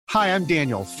Hi, I'm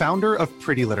Daniel, founder of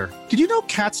Pretty Litter. Did you know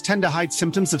cats tend to hide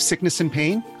symptoms of sickness and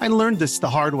pain? I learned this the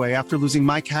hard way after losing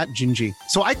my cat, Gingy.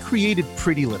 So I created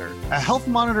Pretty Litter, a health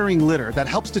monitoring litter that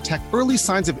helps detect early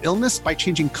signs of illness by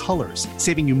changing colors,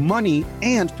 saving you money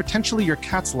and potentially your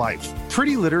cat's life.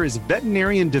 Pretty Litter is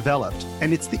veterinarian developed,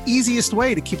 and it's the easiest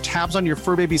way to keep tabs on your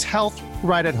fur baby's health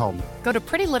right at home. Go to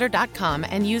prettylitter.com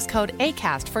and use code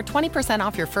ACAST for 20%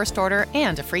 off your first order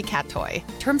and a free cat toy.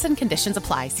 Terms and conditions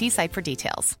apply. See site for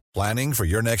details. Planning for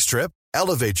your next trip?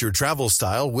 Elevate your travel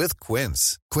style with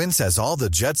Quince. Quince has all the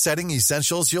jet-setting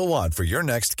essentials you'll want for your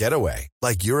next getaway,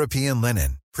 like European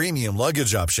linen, premium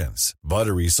luggage options,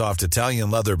 buttery soft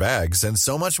Italian leather bags, and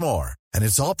so much more. And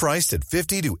it's all priced at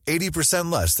 50 to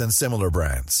 80% less than similar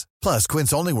brands. Plus,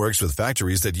 Quince only works with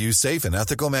factories that use safe and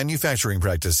ethical manufacturing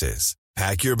practices.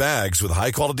 Pack your bags with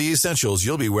high-quality essentials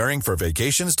you'll be wearing for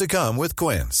vacations to come with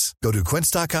Quince. Go to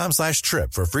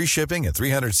quince.com/trip for free shipping and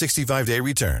 365-day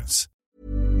returns.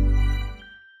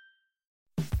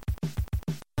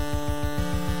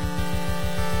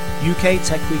 UK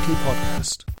Tech Weekly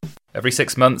Podcast. Every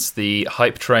 6 months, the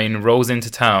hype train rolls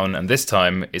into town, and this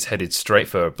time it's headed straight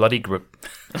for a bloody grey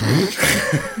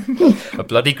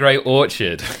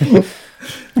orchard.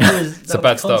 It's a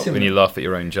bad start when you laugh at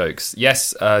your own jokes.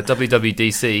 Yes,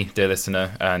 WWDC, dear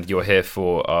listener, and you're here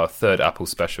for our third Apple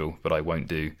special, but I won't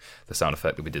do the sound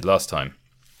effect that we did last time.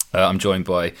 I'm joined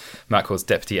by Macworld's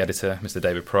deputy editor, Mr.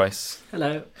 David Price.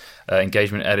 Hello.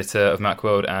 Engagement editor of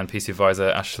Macworld and PC advisor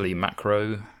Ashley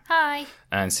Macro. Hi.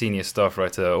 And senior staff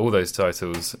writer, all those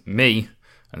titles, me,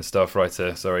 and staff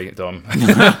writer, sorry, Dom,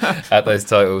 at those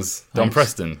titles, Dom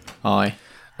Preston. Hi.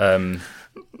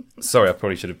 Sorry, I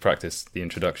probably should have practiced the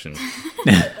introduction.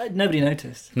 Nobody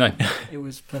noticed. No. It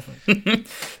was perfect.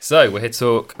 So, we're here to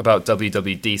talk about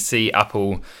WWDC.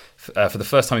 Apple, for the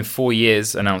first time in 4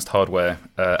 years, announced hardware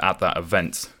at that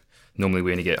event. Normally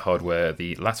we only get hardware at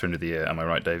the latter end of the year, am I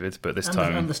right, David? But this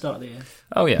time... And the start of the year.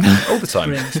 Oh, yeah, all the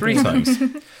time. Three times.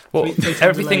 Well,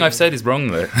 everything I've said is wrong,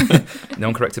 though. No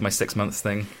one corrected my 6 months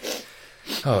thing.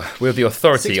 Oh, we're the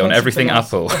authority on everything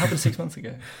Apple. What happened 6 months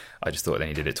ago? I just thought they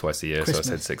only did it twice a year, Christmas.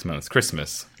 so I said 6 months.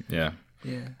 Christmas, yeah.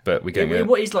 Yeah. But we're getting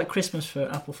what is like Christmas for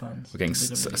Apple fans? We're getting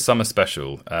a summer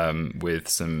special with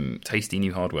some tasty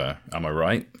new hardware. Am I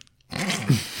right?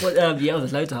 Well, yeah,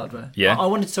 there's loads of hardware. Yeah. I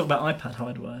wanted to talk about iPad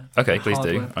hardware. Okay, please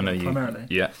do. I know you. Primarily.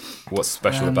 Yeah. What's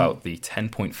special about the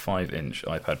 10.5-inch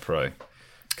iPad Pro?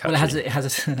 Well, it has a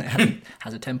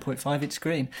 10.5-inch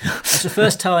screen. It's the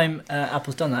first time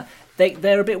Apple's done that.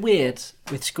 They're a bit weird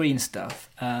with screen stuff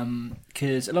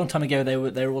because a long time ago they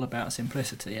were all about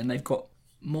simplicity, and they've got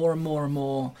more and more and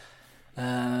more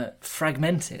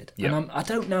fragmented. Yep. And I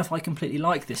don't know if I completely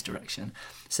like this direction.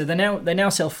 So they now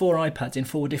sell 4 iPads in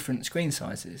 4 different screen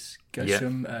sizes. Goes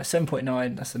from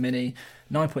 7.9, that's the mini,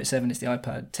 9.7 is the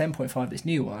iPad, 10.5 this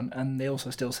new one, and they also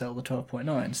still sell the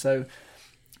 12.9. So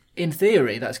in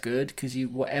theory, that's good because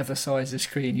whatever size of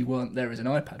screen you want, there is an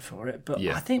iPad for it. But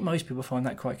I think most people find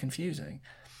that quite confusing,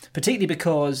 particularly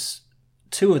because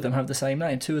 2 of them have the same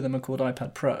name. 2 of them are called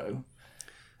iPad Pro.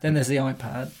 Then there's the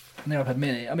iPad and the iPad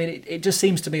Mini. I mean, it just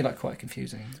seems to me like quite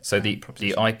confusing. So the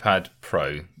iPad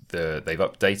Pro, they've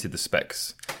updated the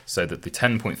specs so that the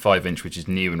 10.5-inch, which is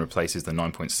new and replaces the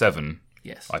 9.7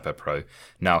 iPad Pro,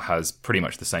 now has pretty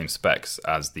much the same specs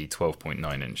as the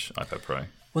 12.9-inch iPad Pro.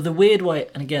 Well, the weird way,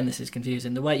 and again, this is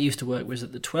confusing, the way it used to work was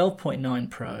that the 12.9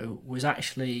 Pro was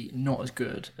actually not as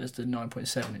good as the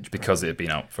 9.7-inch Pro. Because it had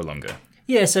been out for longer.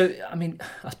 Yeah, so, I mean,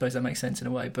 I suppose that makes sense in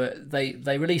a way, but they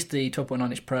released the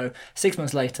 12.9-inch Pro. 6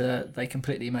 months later, they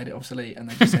completely made it obsolete, and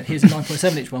they just said, here's a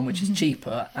 9.7-inch one, which is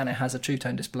cheaper, and it has a True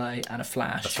Tone display and a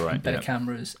flash. That's right, and better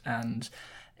cameras, and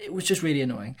it was just really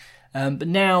annoying. But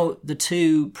now the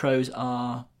 2 Pros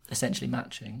are essentially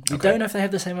matching. We don't know if they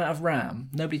have the same amount of RAM.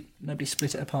 Nobody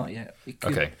split it apart yet.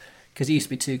 Okay. Because it used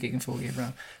to be 2 gig and 4 gig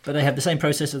RAM. But they have the same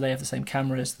processor, they have the same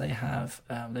cameras, they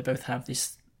both have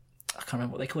this, I can't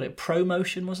remember what they called it,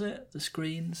 ProMotion, was it? The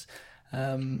screens?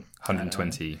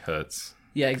 120 hertz.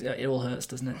 Yeah, it all hurts,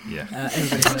 doesn't it? Yeah.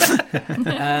 Everybody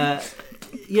hurts.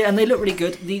 Yeah, and they look really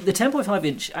good. The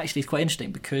 10.5-inch actually is quite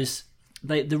interesting because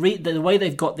the way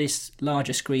they've got this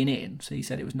larger screen in, so you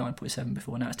said it was 9.7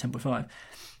 before, now it's 10.5,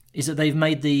 is that they've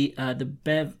made the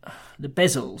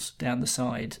bezels down the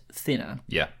side thinner.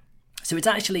 Yeah. So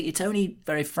it's only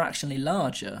very fractionally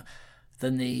larger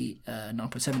than the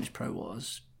 9.7-inch Pro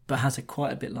was, but has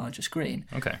quite a bit larger screen.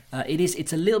 Okay.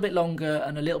 It's a little bit longer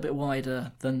and a little bit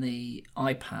wider than the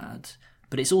iPad,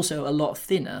 but it's also a lot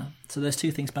thinner. So those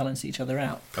two things balance each other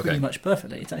out pretty much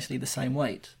perfectly. It's actually the same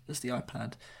weight as the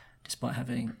iPad, despite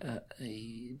having a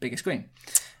bigger screen.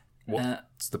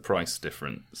 What's the price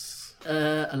difference?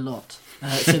 A lot.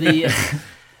 So it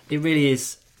really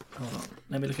is. Hold on,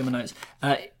 let me look at my notes.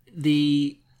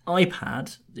 The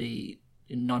iPad, the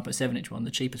 9.7-inch one,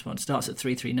 the cheapest one, starts at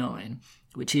 $339,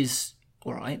 which is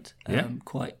all right,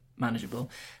 quite manageable.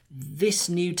 This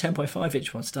new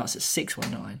 10.5-inch one starts at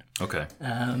 $619. Okay.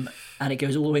 And it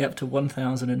goes all the way up to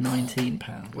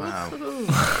 £1,019. Wow.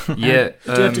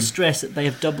 Do have to stress that they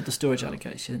have doubled the storage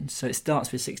allocation, so it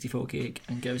starts with 64 gig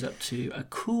and goes up to a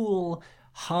cool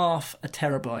half a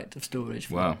terabyte of storage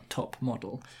for the top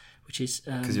model, which is...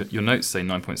 Because your notes say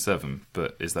 9.7,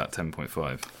 but is that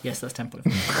 10.5? Yes, that's 10.5.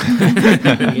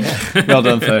 Yeah. Well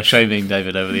done for shaming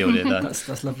David over the audio there.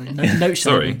 That's lovely. Note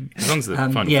Sorry, as long as the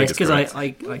final yeah, figure's it's because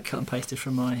correct. I cut and pasted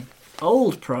from my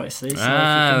old prices. So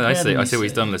I see what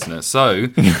he's done, listener. So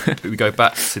we go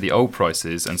back to the old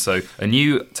prices, and so a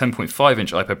new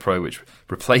 10.5-inch iPad Pro, which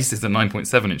replaces the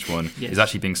 9.7-inch one, is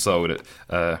actually being sold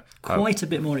at quite a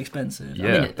bit more expensive. Yeah,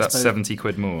 I mean, that's 70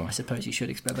 quid more. I suppose you should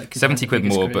expect that. 70 quid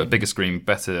more, but a bigger screen,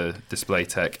 better display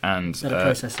tech, and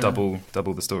double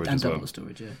the storage as well. Double the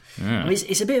storage, I mean,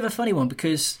 it's a bit of a funny one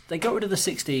because they got rid of the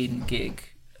 16 gig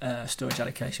storage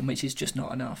allocation, which is just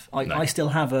not enough. I still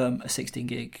have a 16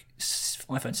 gig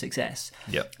iPhone 6S,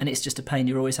 and it's just a pain.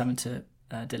 You're always having to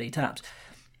delete apps.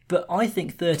 But I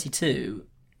think 32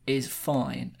 is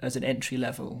fine as an entry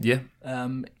level. Yeah.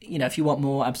 If you want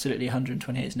more, absolutely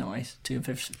 128 is nice.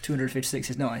 256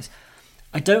 is nice.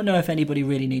 I don't know if anybody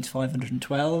really needs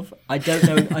 512. I don't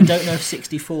know if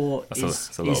 64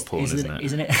 that's a lot of porn,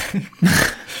 isn't it?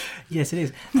 Yes, it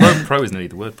is. Pro isn't really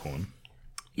the word porn.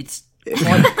 It's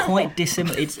quite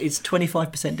dissimilar. It's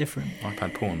 25% different.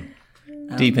 iPad porn.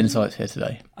 Deep insights here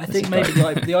today. I think maybe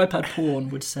the iPad porn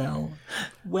would sell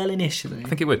well initially. I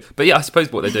think it would. But yeah, I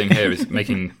suppose what they're doing here is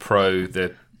making Pro,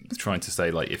 they're trying to say,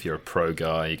 like, if you're a Pro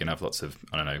guy, you can have lots of,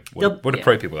 I don't know, what do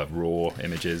Pro people have? Raw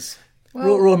images?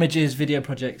 Raw images, video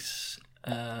projects.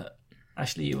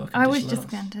 Ashley, you work on I was just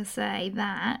going to say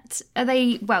that. Are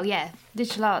they,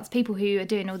 digital arts, people who are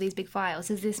doing all these big files,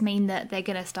 does this mean that they're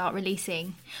going to start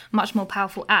releasing much more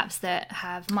powerful apps that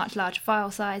have much larger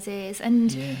file sizes?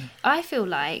 And I feel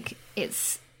like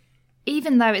it's,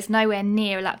 even though it's nowhere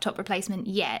near a laptop replacement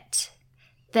yet,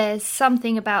 there's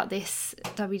something about this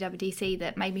WWDC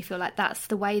that made me feel like that's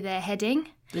the way they're heading.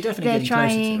 They're definitely getting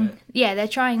closer to it. Yeah, they're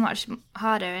trying much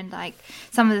harder, and like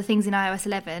some of the things in iOS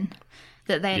 11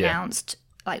 that they announced,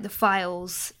 like the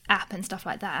Files app and stuff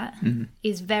like that,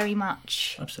 is very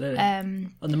much... Absolutely.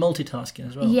 And the multitasking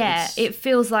as well. Yeah, it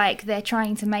feels like they're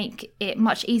trying to make it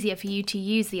much easier for you to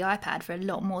use the iPad for a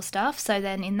lot more stuff. So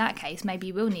then in that case, maybe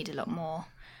you will need a lot more.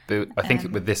 But I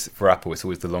think with this, for Apple, it's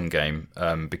always the long game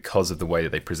because of the way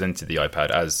that they presented the iPad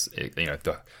as,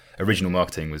 the original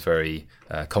marketing was very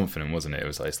confident, wasn't it? It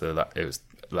was like it was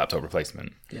laptop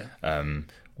replacement. Yeah.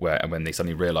 When they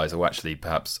suddenly realise, actually,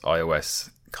 perhaps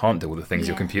iOS can't do all the things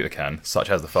your computer can,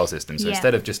 such as the file system. So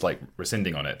instead of just like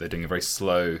rescinding on it, they're doing a very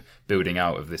slow building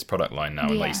out of this product line now.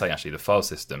 And like you say, actually, the file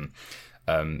system,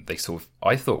 they sort of,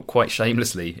 I thought quite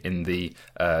shamelessly in the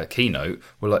keynote,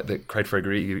 were like that Craig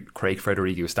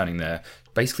Federighi was standing there,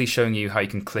 basically showing you how you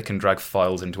can click and drag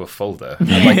files into a folder,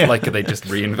 like they just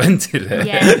reinvented it.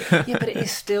 Yeah, but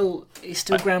it's still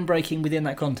groundbreaking within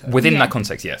that context. Within that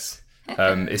context, yes.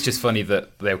 It's just funny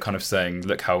that they were kind of saying,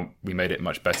 look how we made it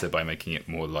much better by making it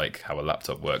more like how a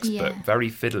laptop works, but very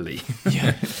fiddly.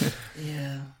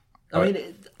 Yeah. I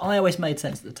mean, iOS made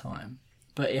sense at the time,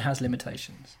 but it has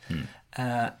limitations.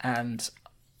 And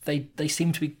they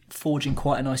seem to be forging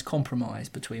quite a nice compromise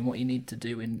between what you need to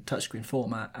do in touchscreen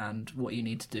format and what you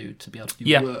need to do to be able to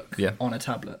do work on a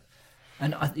tablet.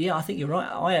 And I think you're right.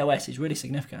 iOS is really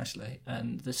significant, actually,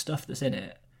 and the stuff that's in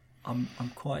it, I'm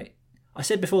quite... I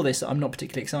said before this that I'm not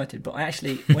particularly excited, but I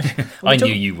actually... I knew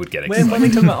you would get excited. When we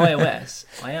talk about iOS,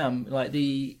 I am. Like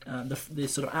the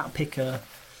sort of app picker...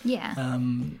 Yeah.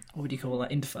 What would you call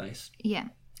that interface? Yeah.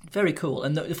 Very cool.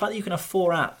 And the fact that you can have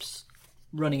 4 apps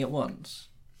running at once...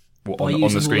 on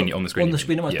the screen at once,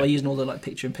 by using all the like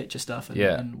picture-in-picture stuff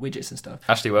and widgets and stuff.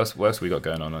 Actually, what else have we got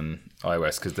going on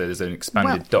iOS? Because there's an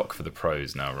expanded dock for the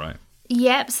pros now, right?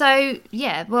 Yep. So,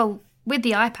 with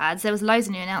the iPads, there was loads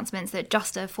of new announcements that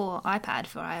just are for iPad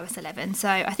for iOS 11. So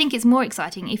I think it's more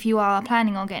exciting if you are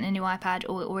planning on getting a new iPad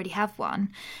or already have one.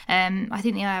 I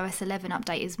think the iOS 11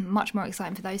 update is much more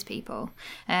exciting for those people.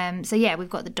 We've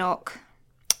got the dock,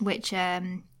 which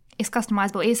is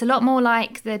customizable. It's a lot more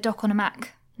like the dock on a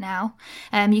Mac now.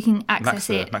 You can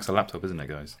access it. Mac's a laptop, isn't it,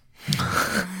 guys?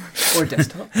 Or a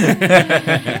desktop.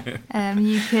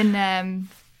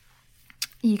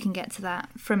 You can get to that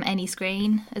from any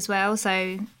screen as well.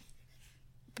 So,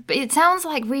 but it sounds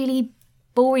like really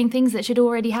boring things that should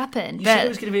already happen. You said it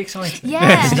was going to be exciting.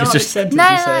 Yeah. Start this sentence,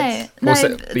 you said. No.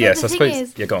 Also, The I thing suppose.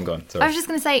 is, Go on. Sorry. I was just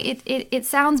going to say, it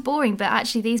sounds boring, but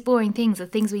actually these boring things are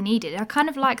things we needed. I kind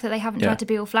of like that they haven't tried to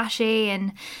be all flashy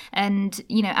and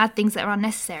add things that are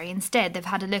unnecessary. Instead, they've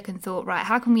had a look and thought, right,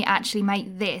 how can we actually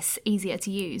make this easier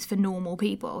to use for normal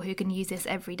people who can use this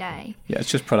every day? Yeah, it's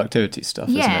just productivity stuff,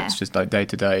 isn't it? It's just like day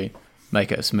to day, make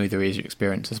it a smoother, easier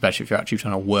experience, especially if you're actually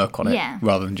trying to work on it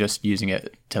rather than just using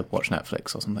it to watch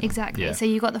Netflix or something. Exactly. Yeah. So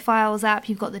you've got the Files app,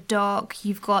 you've got the dock,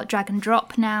 you've got drag and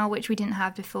drop now, which we didn't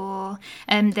have before.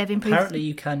 They've improved. Apparently,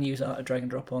 you can use a drag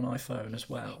and drop on iPhone as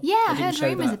well. Yeah, I heard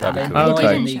rumours about that. that. They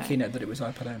Didn't didn't show. keynote that it was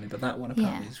iPad only, but that one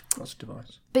apparently is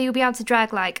cross-device. But you'll be able to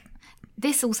drag, like,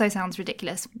 this also sounds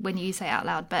ridiculous when you say it out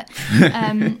loud, but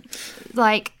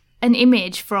like an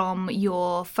image from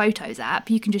your Photos app,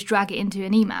 you can just drag it into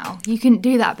an email. You couldn't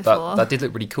do that before. That did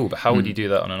look really cool, but how would you do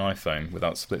that on an iPhone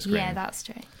without split screen? Yeah, that's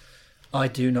true. I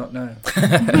do not know. You might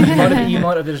have been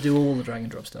able to do all the drag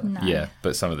and drop stuff. No. Yeah,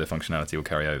 but some of the functionality will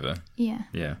carry over. Yeah.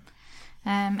 Yeah.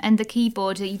 And the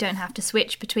keyboard, you don't have to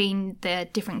switch between the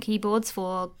different keyboards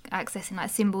for accessing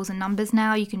like symbols and numbers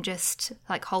now. You can just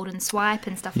like hold and swipe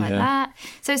and stuff like that.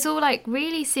 So it's all like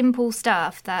really simple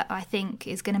stuff that I think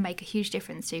is going to make a huge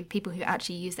difference to people who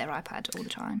actually use their iPad all the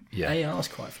time. Yeah. AR is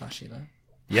quite flashy though.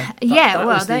 Yeah. That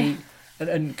was they...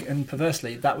 And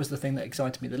perversely, that was the thing that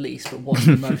excited me the least, but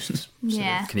wasn't the most.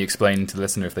 Yeah. Can you explain to the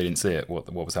listener if they didn't see it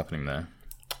what was happening there?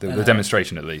 The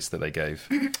demonstration, at least, that they gave.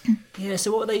 Yeah,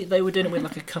 so what they were doing it with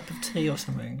like a cup of tea or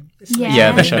something. It's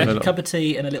Yeah. They showed a cup of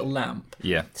tea and a little lamp.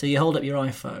 Yeah. So you hold up your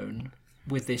iPhone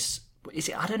with this.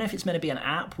 I don't know if it's meant to be an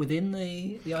app within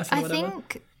the iPhone. I or whatever.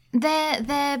 think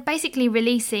they're basically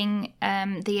releasing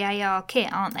the AR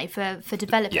kit, aren't they, for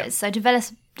developers? Yeah. So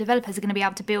developers are going to be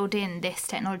able to build in this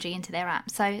technology into their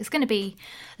app. So it's going to be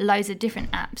loads of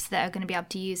different apps that are going to be able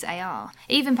to use AR.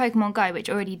 Even Pokemon Go, which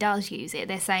already does use it,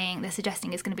 they're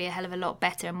suggesting it's going to be a hell of a lot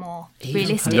better and more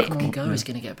realistic. Pokemon Go is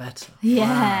going to get better.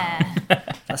 Yeah. Wow.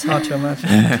 That's hard to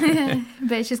imagine.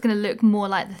 But it's just going to look more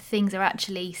like the things are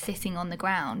actually sitting on the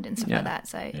ground and stuff like that.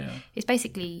 So it's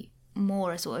basically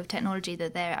more a sort of technology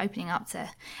that they're opening up to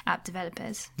app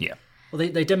developers. Yeah. Well,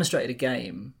 they demonstrated a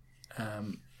game.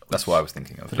 That's what I was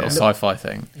thinking of. The little sci-fi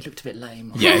thing. It looked a bit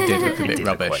lame. Yeah, it did look a It bit did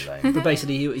look rubbish. quite lame. But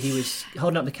basically, he was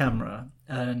holding up the camera,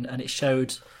 and it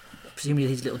showed presumably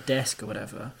his little desk or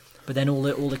whatever. But then all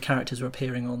the characters were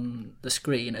appearing on the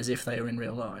screen as if they were in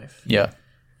real life. Yeah.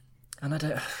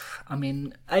 And I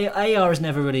mean, AR has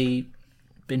never really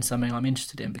been something I'm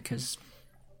interested in because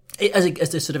as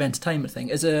a sort of entertainment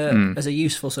thing, as a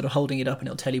useful sort of holding it up and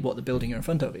it'll tell you what the building you're in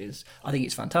front of is, I think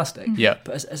it's fantastic. Yeah.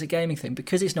 But as a gaming thing,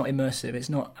 because it's not immersive, it's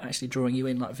not actually drawing you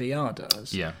in like VR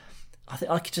does. Yeah.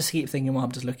 I could just keep thinking, well,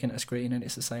 I'm just looking at a screen and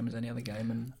it's the same as any other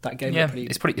game, and that game. Yeah,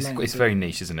 it's very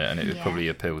niche, isn't it? And it Yeah. probably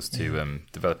appeals to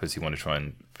developers who want to try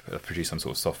and produce some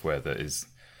sort of software that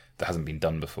hasn't been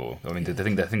done before. I mean, the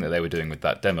thing that they were doing with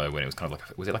that demo when it was kind of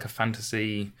like was it like a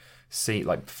fantasy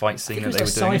fight scene that they were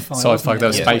doing? Sci-fi, there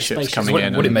were spaceships coming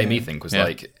in. What it made me think was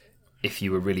like if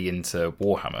you were really into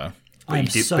Warhammer.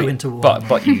 Into Warhammer.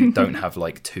 But you don't have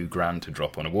like $2,000 to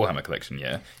drop on a Warhammer collection.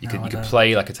 Yeah, you could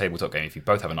play like a tabletop game if you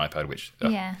both have an iPad, which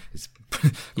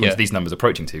is these numbers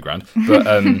approaching $2,000. But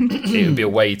it would be a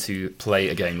way to play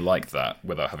a game like that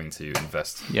without having to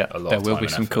invest a lot. There of time will be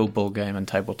and some effort. cool board game and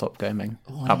tabletop gaming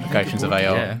applications of AR.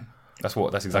 Yeah, that's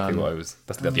exactly what I was.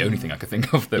 That's the only thing I could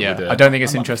think of. That would, I don't think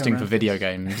it's I might interesting come for around. video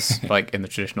games, like in the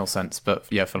traditional sense, but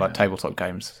for like tabletop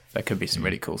games, there could be some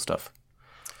really cool stuff.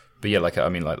 But yeah, like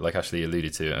Ashley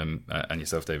alluded to, and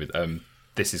yourself, David,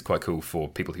 this is quite cool for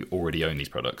people who already own these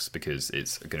products because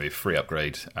it's going to be a free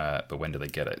upgrade. But when do they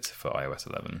get it for iOS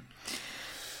 11?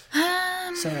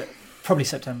 So probably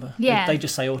September. Yeah. They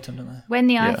just say autumn, don't they? When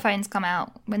the iPhones come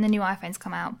out, when the new iPhones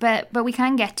come out, but we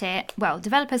can get it. Well,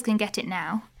 developers can get it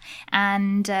now,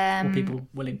 and Or people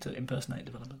willing to impersonate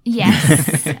developers.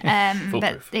 yes, but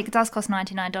Foolproof. it does cost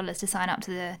 $99 to sign up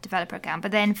to the developer account.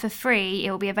 But then for free,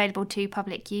 it will be available to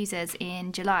public users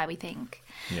in July, we think.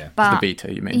 Yeah, But The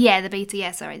beta, you mean? yeah, the beta.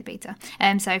 Yeah, sorry, the beta.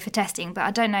 So for testing, but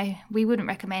I don't know. We wouldn't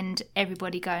recommend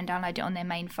everybody go and download it on their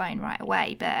main phone right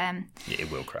away. But it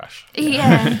will crash.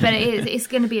 yeah, but it's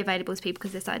going to be available to people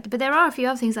because they're started. But there are a few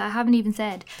other things that I haven't even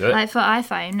said. Do it. Like for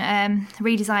iPhone,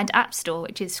 redesigned App Store,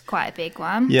 which is quite a big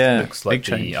one. Yeah, Looks like big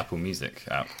change. the Apple Music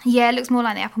app. Yeah, it looks more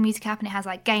like the Apple Music app, and it has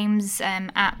like games,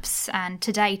 apps, and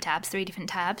Today tabs, 3 different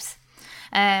tabs.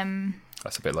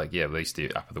 That's a bit like, they used to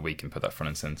do App of the Week and put that front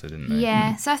and centre, didn't they?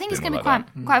 Yeah, so I think Bit it's going to be more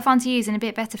like quite fun to use and a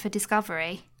bit better for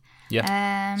discovery.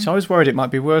 Yeah. So I was worried it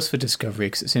might be worse for Discovery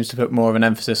because it seems to put more of an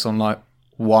emphasis on like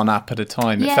one app at a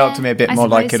time. It felt to me a bit I more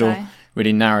like suppose it'll so.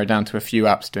 really narrow down to a few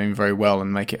apps doing very well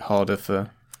and make it harder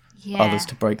for others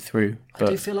to break through. But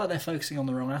I do feel like they're focusing on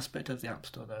the wrong aspect of the App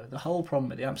Store, though. The whole problem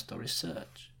with the App Store is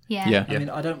search. Yeah. I mean,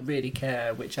 I don't really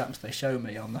care which apps they show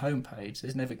me on the homepage.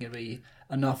 There's never going to be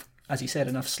enough, as you said,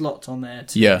 enough slots on there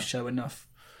to show enough,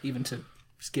 even to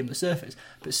skim the surface.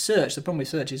 But search, the problem with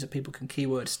search is that people can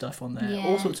keyword stuff on there.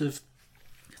 All sorts of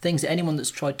things that anyone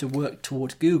that's tried to work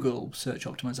towards Google search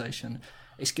optimization,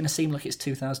 it's going to seem like it's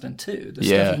 2002. The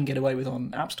stuff you can get away with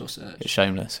on App Store search. It's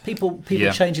shameless. People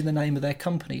changing the name of their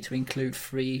company to include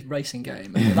free racing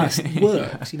game. That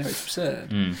works. It's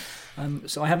absurd.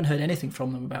 So I haven't heard anything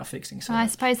from them about fixing search. I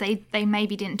suppose they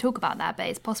maybe didn't talk about that, but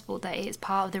it's possible that it's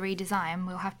part of the redesign.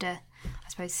 We'll have to, I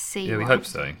suppose, see. Yeah, we hope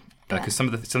so. Because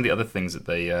some of the other things that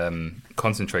they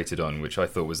concentrated on, which I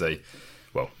thought was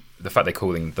the fact they're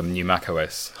calling the new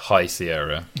macOS High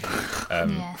Sierra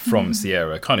from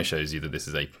Sierra kind of shows you that this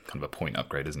is a kind of a point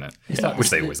upgrade, isn't it?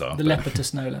 Which they always are. The leopard to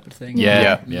snow leopard thing.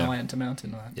 Lion to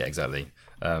mountain lion. Yeah, exactly.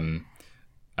 And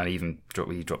even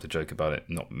he dropped a joke about it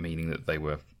not meaning that they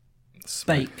were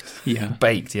baked.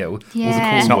 Baked. Yeah. All the cool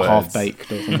it's not words. Half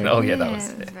baked. Or something. Oh yeah, that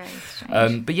was it. Very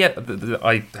strange. But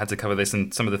I had to cover this,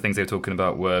 and some of the things they were talking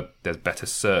about were there's better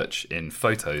search in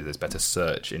photos, there's better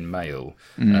search in mail,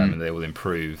 and they will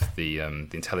improve the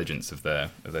intelligence of their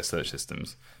search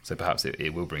systems. So perhaps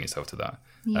it will bring itself to that.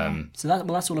 Yeah. So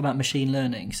that's all about machine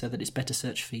learning, so that it's better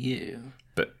search for you.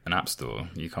 But an app store,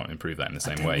 you can't improve that in the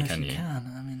same way, can you?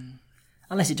 Can. I mean,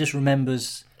 unless it just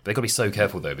remembers. They've got to be so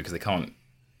careful though, because they can't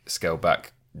scale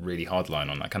back really hardline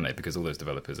on that, can they? Because all those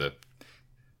developers they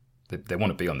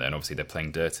want to be on there, and obviously they're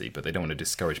playing dirty, but they don't want to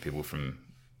discourage people from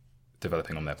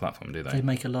developing on their platform, do they? They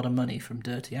make a lot of money from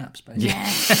dirty apps,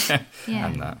 basically. Yeah.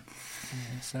 And that.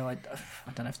 Yeah, so I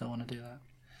don't know if they want to do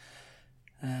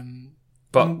that.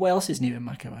 But what else is new in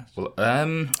macOS? Well,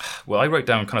 I wrote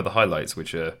down kind of the highlights,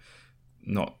 which are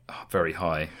not very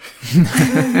high.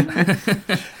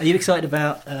 Are you excited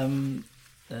about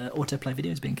autoplay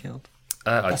videos being killed?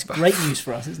 That's great news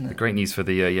for us, isn't it? Great news for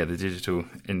the digital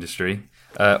industry.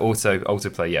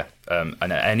 Autoplay, yeah.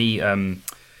 And any it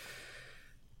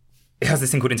has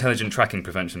this thing called intelligent tracking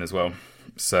prevention as well.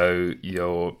 So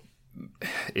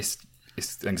it's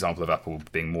an example of Apple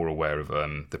being more aware of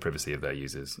the privacy of their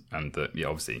users, and that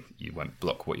obviously you won't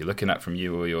block what you're looking at from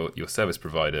you or your service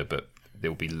provider, but it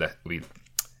will be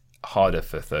harder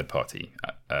for third parties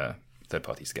to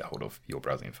get hold of your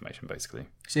browsing information, basically.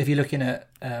 So if you're looking at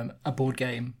a board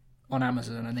game on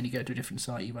Amazon and then you go to a different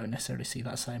site, you won't necessarily see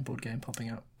that same board game popping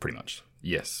up. Pretty much,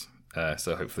 yes.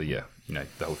 So hopefully,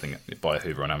 the whole thing, buy a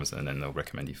Hoover on Amazon and then they'll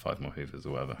recommend you 5 more Hoovers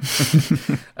or whatever.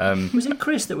 Was it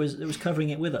Chris that was covering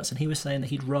it with us, and he was saying that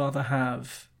he'd rather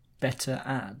have better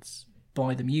ads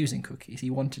by them using cookies? He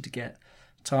wanted to get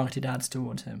targeted ads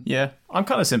towards him. Yeah, I'm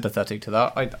kind of sympathetic to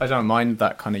that. I don't mind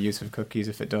that kind of use of cookies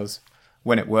if it does,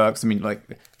 when it works. I mean, like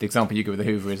the example you give with the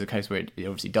Hoover is a case where it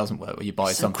obviously doesn't work, where you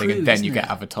buy something and then you get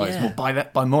advertised, well,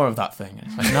 buy more of that thing. And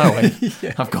it's like, no,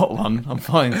 I've got one. I'm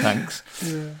fine, thanks.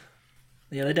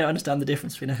 Yeah, they don't understand the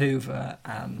difference between a Hoover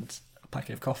and a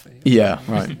packet of coffee. Yeah,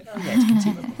 right. It's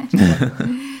consumable.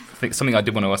 I think something I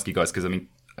did want to ask you guys, because I mean,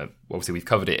 obviously we've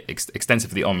covered it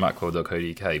extensively on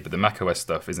macworld.co.uk, but the macOS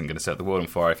stuff isn't going to set the world on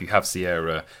fire. If you have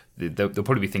Sierra, there'll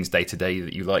probably be things day to day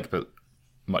that you like, but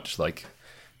much like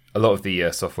a lot of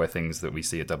the software things that we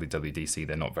see at WWDC,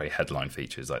 they're not very headline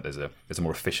features. Like there's a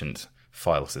more efficient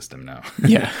file system now.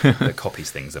 Yeah, that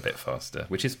copies things a bit faster,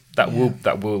 which is that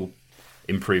will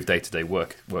improve day-to-day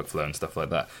workflow and stuff like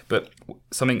that. But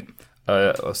something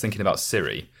I was thinking about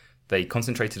Siri, they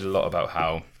concentrated a lot about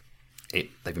how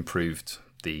they've improved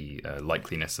the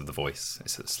likeliness of the voice.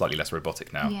 It's slightly less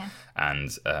robotic now,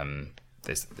 and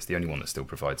it's the only one that still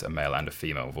provides a male and a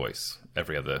female voice.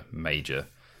 Every other major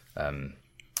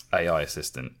AI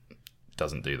assistant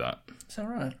doesn't do that. Is that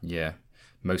right? Yeah,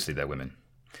 mostly they're women,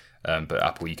 but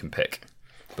Apple you can pick.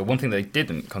 But one thing they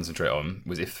didn't concentrate on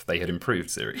was if they had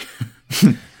improved Siri.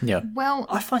 Yeah. Well,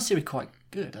 I find Siri quite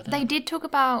good. They did talk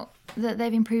about that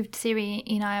they've improved Siri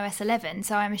in iOS 11,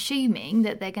 so I'm assuming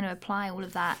that they're going to apply all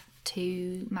of that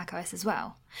to macOS as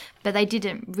well. But they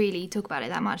didn't really talk about it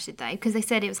that much, did they? Because they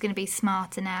said it was going to be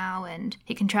smarter now, and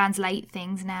it can translate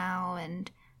things now,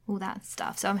 and all that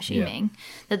stuff. So I'm assuming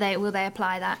that they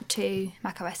apply that to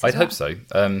macOS as well. I'd hope so.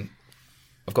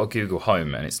 I've got Google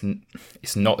Home, and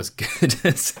it's not as good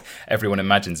as everyone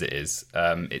imagines it is.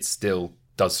 It still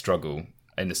does struggle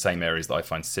in the same areas that I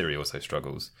find Siri also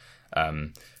struggles.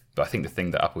 But I think the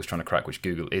thing that Apple's trying to crack, which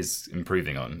Google is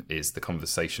improving on, is the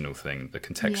conversational thing, the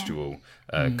contextual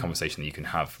conversation that you can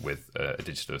have with a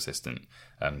digital assistant.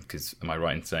 Because am I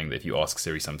right in saying that if you ask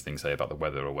Siri something, say about the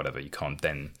weather or whatever, you can't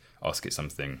then ask it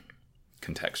something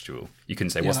contextual. You can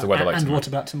say, what's the weather like and tomorrow? what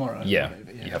about tomorrow? Yeah,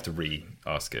 you have to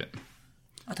re-ask it.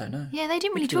 I don't know. Yeah, they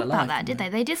didn't really talk about that, did they?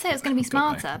 They did say it was going to be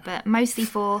smarter, but mostly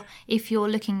for if you're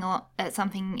looking at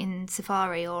something in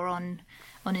Safari or on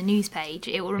a news page,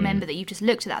 it will remember that you just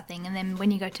looked at that thing, and then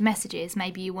when you go to messages,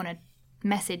 maybe you want to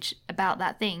message about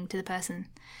that thing to the person.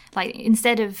 Like,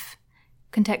 instead of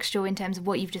contextual in terms of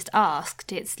what you've just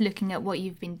asked, it's looking at what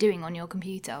you've been doing on your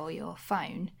computer or your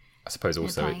phone. I suppose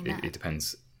also it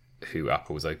depends who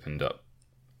Apple's opened up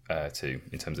to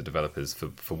in terms of developers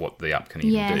for what the app can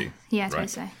even do. Yeah, I right?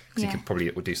 suppose so. Because you could probably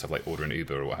do stuff like order an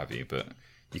Uber or what have you, but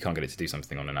you can't get it to do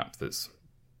something on an app that's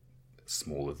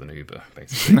smaller than Uber,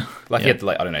 basically. Like,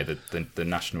 I don't know, the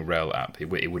National Rail app, it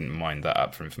wouldn't mind that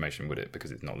app for information, would it?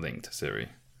 Because it's not linked to Siri.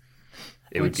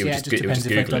 It would just Google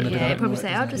it. Yeah, it'd probably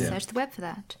say, I'll just search the web for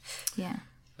that. Yeah.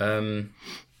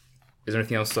 Is there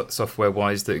anything else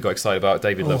software-wise that you got excited about?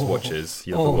 David loves watches.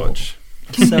 You love the watch.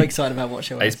 So excited about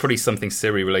WatchOS. It's probably something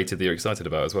Siri-related that you're excited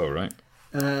about as well, right?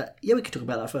 Yeah, we could talk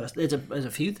about that first. There's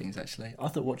a few things, actually. I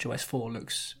thought WatchOS 4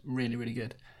 looks really, really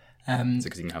good. Is it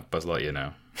because you can have Buzz Lightyear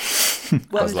now?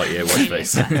 Buzz Lightyear watch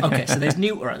face. Okay, so there's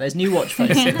new watch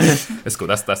faces. That's cool.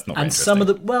 That's not very and some of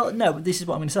this is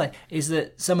what I'm going to say, is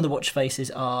that some of the watch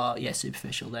faces are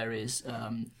superficial. There is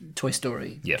Toy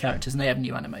Story characters, and they have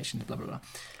new animations, blah blah blah.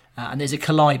 And there's a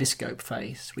kaleidoscope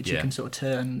face, which you can sort of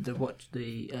turn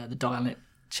the dial and it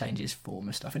changes form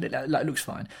and stuff, and it looks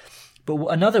fine. But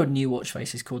another new watch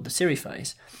face is called the Siri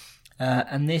face,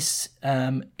 and this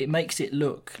it makes it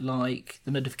look like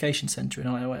the notification center in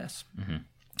iOS. Mm-hmm.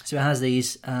 So it has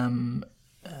these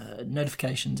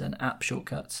notifications and app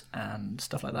shortcuts and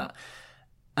stuff like that,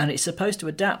 and it's supposed to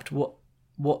adapt what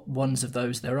ones of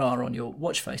those there are on your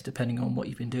watch face depending on what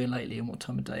you've been doing lately and what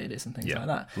time of day it is and things like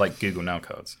that. Like Google Now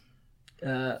cards.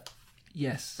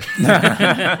 Yes.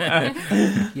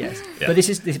 Yes. Yeah. But this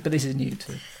is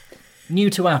new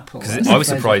to Apple. I was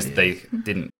surprised they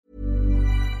didn't.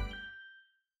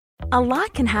 A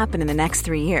lot can happen in the next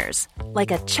 3 years.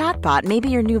 Like a chatbot may be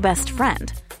your new best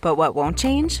friend. But what won't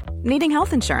change? Needing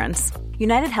health insurance.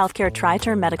 United Healthcare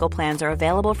Tri-Term Medical Plans are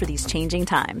available for these changing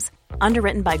times.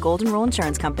 Underwritten by Golden Rule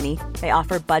Insurance Company, they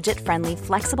offer budget-friendly,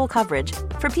 flexible coverage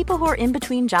for people who are in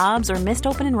between jobs or missed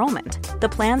open enrollment. The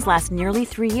plans last nearly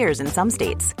 3 years in some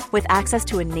states, with access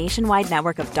to a nationwide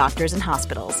network of doctors and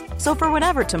hospitals. So for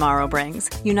whatever tomorrow brings,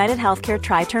 United Healthcare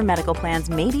Tri-Term Medical Plans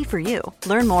may be for you.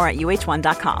 Learn more at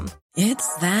uh1.com.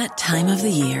 It's that time of the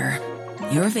year.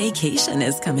 Your vacation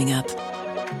is coming up.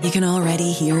 You can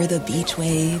already hear the beach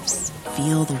waves,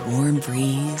 feel the warm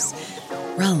breeze,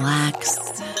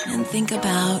 relax, and think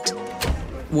about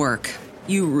work.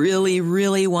 You really,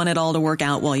 really want it all to work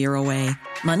out while you're away.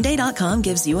 Monday.com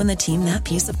gives you and the team that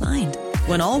peace of mind.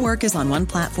 When all work is on one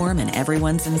platform and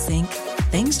everyone's in sync,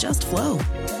 things just flow.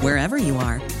 Wherever you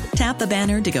are, tap the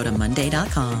banner to go to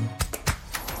Monday.com.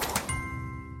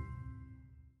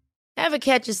 Ever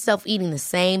catch yourself eating the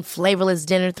same flavorless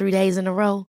dinner 3 days in a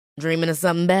row? Dreaming of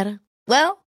something better?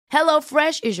 Well,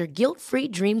 HelloFresh is your guilt-free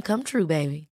dream come true,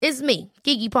 baby. It's me,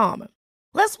 Keke Palmer.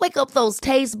 Let's wake up those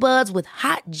taste buds with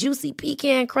hot, juicy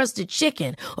pecan-crusted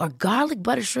chicken or garlic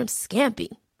butter shrimp scampi.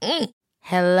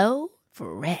 Hello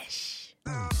Fresh.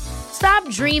 Stop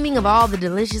dreaming of all the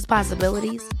delicious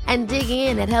possibilities and dig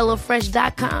in at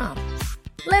HelloFresh.com.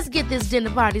 Let's get this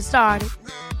dinner party started.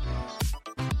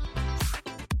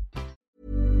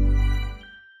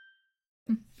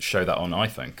 Show that on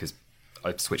iPhone, because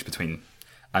I switched between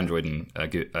Android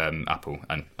and Apple,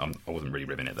 and I wasn't really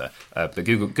ribbing it there. The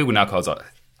Google Now cards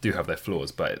do have their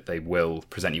flaws, but they will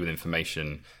present you with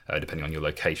information depending on your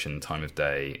location, time of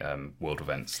day, world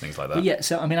events, things like that. But yeah,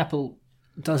 so I mean, Apple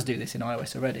does do this in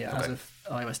iOS already. As of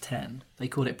iOS 10, they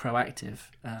called it Proactive,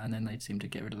 and then they seemed to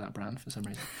get rid of that brand for some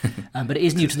reason. But it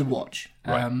is new to the watch,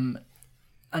 and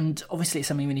obviously it's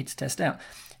something we need to test out.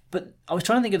 But I was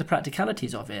trying to think of the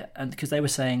practicalities of it, and because they were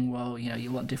saying, well,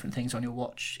 you want different things on your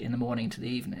watch in the morning to the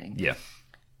evening. Yeah.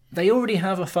 They already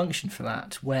have a function for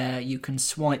that where you can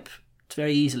swipe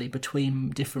very easily between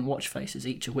different watch faces,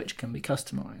 each of which can be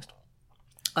customized.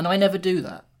 And I never do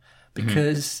that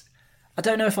because I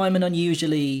don't know if I'm an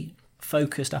unusually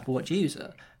focused Apple Watch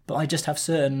user, but I just have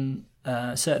certain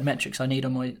metrics I need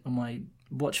on my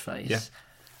watch face. Yeah.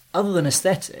 Other than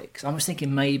aesthetics, I was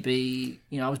thinking maybe,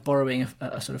 I was borrowing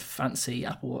a sort of fancy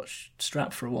Apple Watch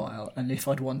strap for a while, and if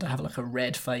I'd want to have like a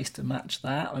red face to match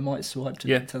that, I might swipe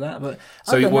to that. But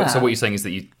so what you're saying is that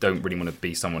you don't really want to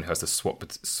be someone who has to swap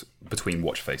between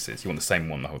watch faces. You want the same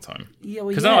one the whole time. Yeah,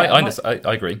 well,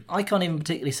 I agree. I can't even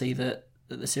particularly see that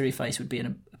the Siri face would be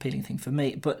an appealing thing for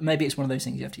me, but maybe it's one of those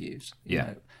things you have to use. You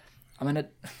know? I mean,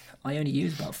 I only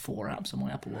use about 4 apps on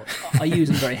my Apple Watch. I use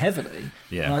them very heavily.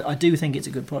 Yeah. And I do think it's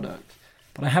a good product.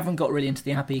 But I haven't got really into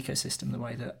the app ecosystem the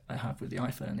way that I have with the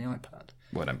iPhone and the iPad.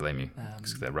 Well, I don't blame you,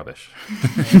 because they're rubbish.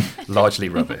 Largely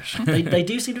rubbish. They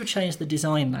do seem to have changed the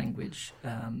design language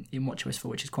in WatchOS 4,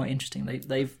 which is quite interesting.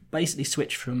 They've basically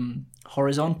switched from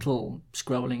horizontal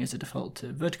scrolling as a default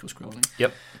to vertical scrolling.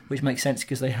 Yep. Which makes sense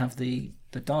because they have the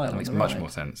dial. That makes much more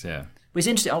sense, yeah. Which is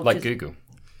interesting. Like Google.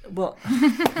 Well,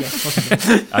 yes,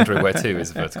 possibly. Android Wear 2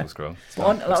 is a vertical scroll.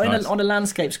 On a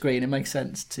landscape screen, it makes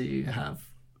sense to have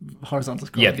horizontal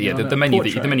scrolling. Yeah, the menu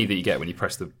that you get when you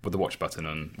press the watch button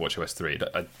on WatchOS 3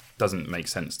 doesn't make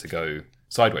sense to go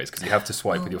sideways because you have to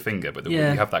swipe with your finger. But when you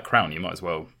have that crown, you might as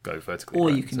well go vertically.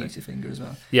 Or you can use your finger as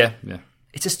well. Yeah.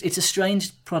 It's a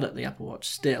strange product, the Apple Watch,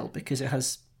 still, because it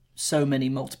has so many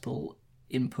multiple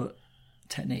input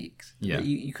techniques. Yeah.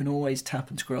 You can always tap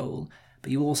and scroll,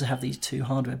 but you also have these 2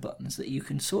 hardware buttons that you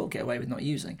can sort of get away with not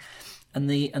using. And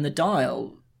the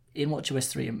dial in WatchOS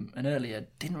 3 and earlier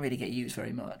didn't really get used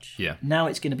very much. Yeah. Now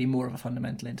it's going to be more of a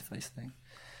fundamental interface thing.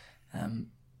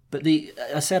 But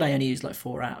I said I only use like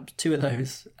 4 apps. 2 of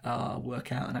those are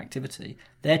workout and activity.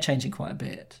 They're changing quite a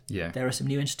bit. Yeah. There are some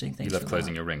new interesting things. You love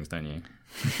closing your rings, don't you?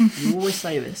 You always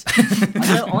say this.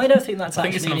 I don't think that's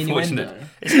actually an innuendo.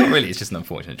 It's not really. It's just an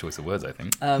unfortunate choice of words, I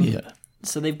think.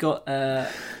 So they've got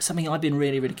something I've been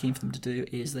really, really keen for them to do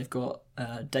is they've got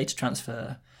data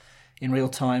transfer in real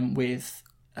time with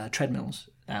treadmills.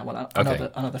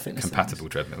 Another fitness compatible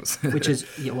things, treadmills, which is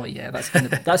that's going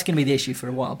to be the issue for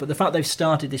a while. But the fact they've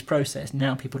started this process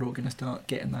now, people are all going to start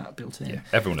getting that built in. Yeah,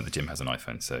 everyone at the gym has an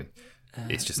iPhone, so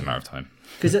it's just a matter of time.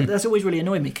 Because that's always really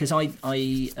annoyed me. Because I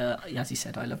as you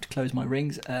said, I love to close my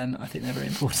rings, and I think they're very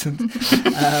important.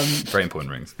 Very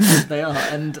important rings. They are.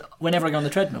 And whenever I go on the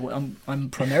treadmill, I'm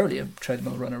primarily a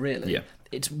treadmill runner. Really, yeah.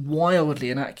 It's wildly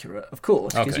inaccurate, of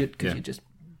course, because you're just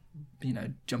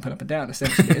jumping up and down,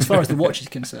 essentially. As far as the watch is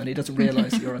concerned, it doesn't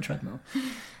realise that you're on a treadmill.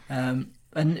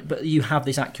 But you have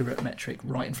this accurate metric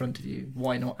right in front of you.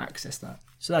 Why not access that?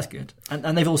 So that's good.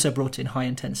 And they've also brought in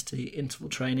high-intensity interval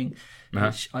training,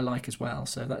 which I like as well.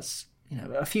 So that's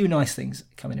a few nice things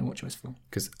coming in WatchOS 4.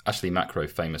 Because Ashley Macro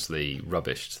famously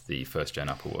rubbished the first-gen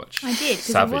Apple Watch. I did, because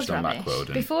it Savaged was on rubbish.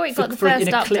 Macworld. Before it got the first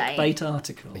in a update. clickbait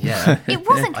article. Yeah. It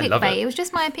wasn't clickbait, it was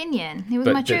just my opinion. It was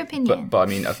my true opinion. But I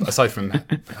mean, aside from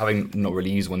having not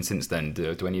really used one since then,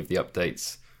 do any of the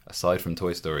updates, aside from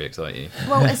Toy Story, excite you?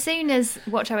 Well, as soon as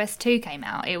WatchOS 2 came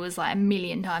out, it was like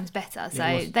 1,000,000 times better. So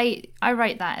I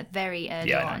wrote that very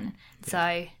early on.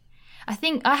 So I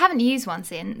think I haven't used one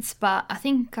since, but I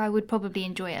think I would probably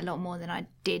enjoy it a lot more than I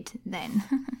did then.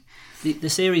 The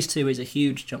Series 2 is a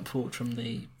huge jump forward from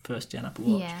the first-gen Apple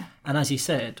Watch. Yeah. And as you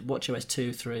said, WatchOS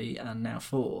 2, 3 and now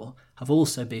 4 have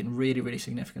also been really, really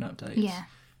significant updates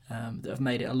that have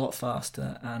made it a lot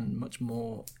faster and much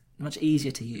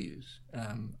easier to use,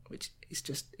 which is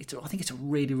I think it's a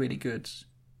really, really good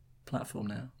platform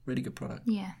now. Really good product.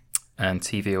 Yeah. And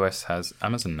tvOS has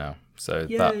Amazon now. So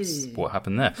Yay. That's what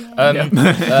happened there.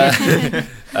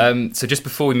 So just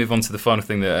before we move on to the final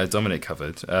thing that Dominic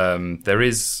covered, there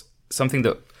is something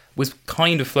that was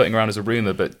kind of floating around as a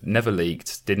rumour but never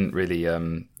leaked, didn't really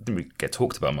get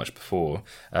talked about much before.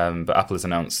 But Apple has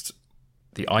announced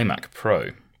the iMac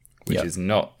Pro, which is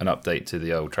not an update to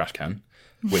the old trash can,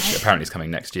 which apparently is coming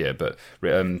next year. But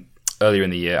earlier in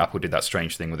the year, Apple did that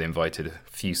strange thing where they invited a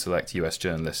few select US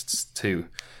journalists to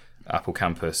Apple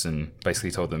campus and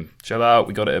basically told them, chill out,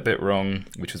 we got it a bit wrong,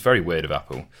 which was very weird of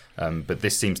Apple. But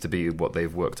this seems to be what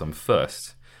they've worked on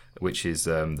first, which is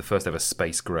the first ever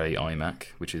space grey iMac,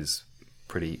 which is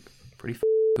pretty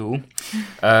cool.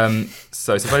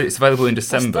 So it's available in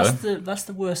December. That's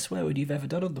the worst swear word you've ever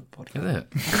done on the podcast. Is it?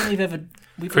 I don't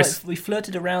think we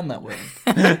flirted around that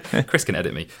word. Chris can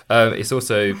edit me. It's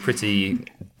also pretty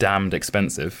damned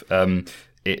expensive.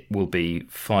 It will be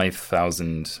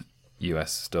 $5,000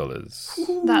 US.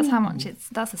 That's how much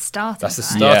that's a starting price. That's a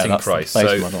starting price.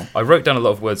 So model. I wrote down a lot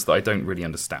of words that I don't really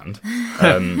understand.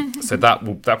 So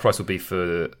that price will be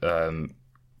for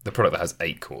the product that has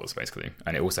 8 cores, basically.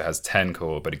 And it also has 10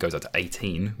 core, but it goes up to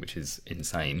 18, which is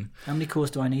insane. How many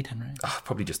cores do I need, Henry?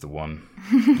 Probably just the one.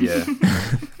 Yeah.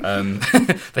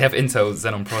 They have Intel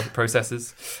Xenon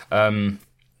processors.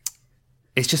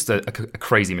 It's just a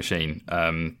crazy machine.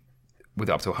 With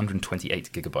up to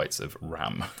 128 gigabytes of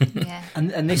RAM. Yeah.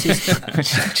 And this is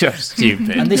just stupid.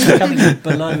 And this is coming in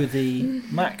below the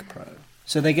Mac Pro.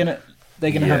 So they're gonna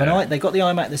have they've got the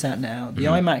iMac that's out now, the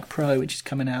iMac Pro, which is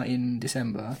coming out in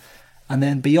December, and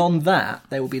then beyond that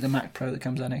there will be the Mac Pro that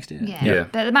comes out next year. Yeah.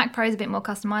 But the Mac Pro is a bit more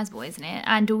customizable, isn't it?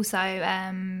 And also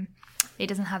it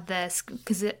doesn't have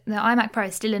because the iMac Pro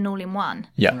is still an all-in-one.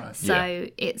 Yeah. Right. So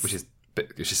it's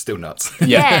which is still nuts.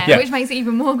 Yeah, which makes it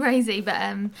even more crazy.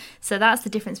 But so that's the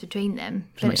difference between them.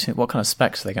 What kind of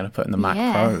specs are they going to put in the Mac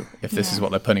Pro if this is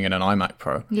what they're putting in an iMac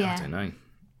Pro? Yeah, I don't know.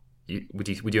 Would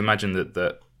you imagine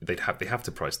that they have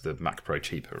to price the Mac Pro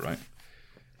cheaper, right?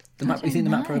 You think the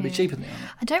Mac Pro would be cheaper than the iMac?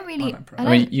 I don't really. I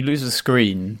mean, you lose the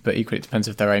screen, but equally it depends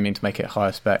if they're aiming to make it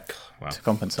higher spec to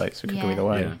compensate. So it could go either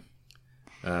way.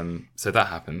 Yeah. So that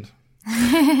happened.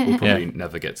 We'll probably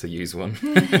never get to use one.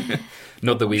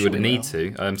 Not that we would need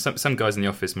to. Some guys in the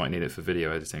office might need it for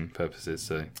video editing purposes.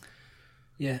 So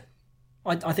yeah,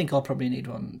 I think I'll probably need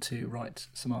one to write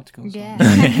some articles. Yeah,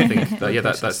 I think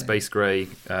that space grey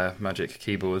Magic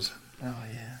keyboard. Oh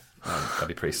yeah. That'd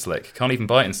be pretty slick. Can't even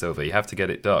buy it in silver. You have to get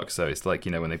it dark. So it's like,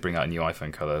 when they bring out a new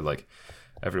iPhone color, like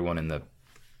everyone in the,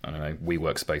 I don't know,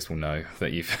 WeWork space will know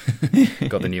that you've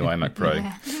got the new iMac Pro.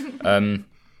 Yeah.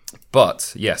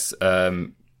 But yes,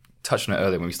 touched on it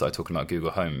earlier when we started talking about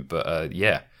Google Home. But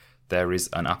there is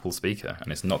an Apple speaker,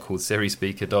 and it's not called Siri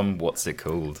speaker. Dom, what's it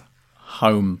called?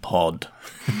 HomePod.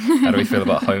 How do we feel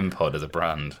about HomePod as a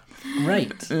brand?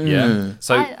 Great. Yeah.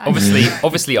 So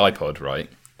obviously iPod, right?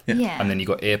 Yeah. And then you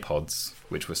got EarPods,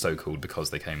 which were so called because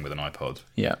they came with an iPod.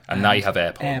 Yeah. And now you have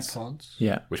AirPods.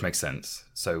 Yeah. Which makes sense.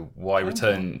 So why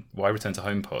return to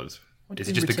HomePod? Is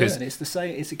it just because it's the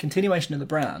same? It's a continuation of the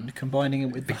brand, combining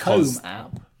it with the Home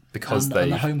app and the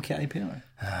HomeKit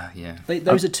API.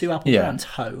 Those are two Apple brands.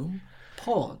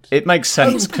 HomePod. It makes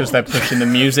sense because they're pushing the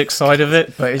music side of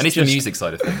it, but it's the music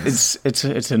side of things.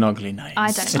 It's an ugly name.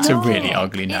 I don't know. It's a really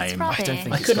ugly name. I don't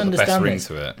think I it's couldn't got the best understand ring this.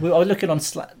 to it.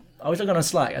 I was looking on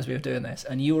Slack as we were doing this,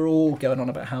 and you were all going on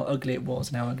about how ugly it was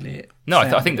and how ugly it. No,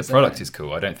 I think the product is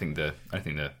cool. I think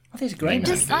it's great.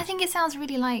 I think it sounds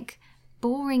really like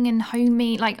boring and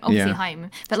homey, like obviously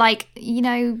home, but like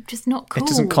just not cool. It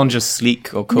doesn't conjure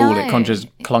sleek or cool. It conjures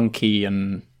clunky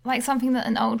and like something that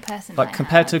an old person like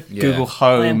compared to Google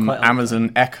Home,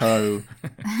 Amazon Echo,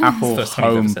 Apple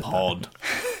HomePod.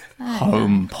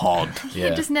 HomePod. Yeah.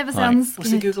 It just never sounds. What's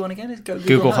the Google one again? It's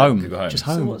Google Home. Just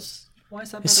Home. Why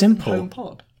is that better it's simple. than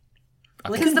HomePod?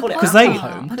 Because they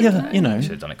Home.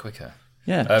 Should have done it quicker.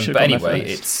 Yeah. But anyway,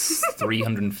 it's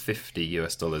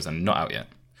 $350 and not out yet.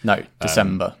 No,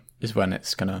 December is when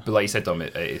it's gonna. But like you said, Dom,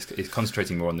 it's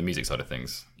concentrating more on the music side of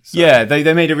things. So. Yeah,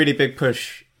 they made a really big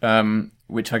push,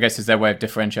 which I guess is their way of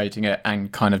differentiating it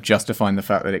and kind of justifying the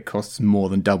fact that it costs more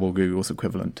than double Google's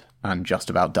equivalent and just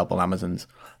about double Amazon's.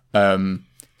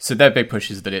 So their big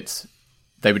push is that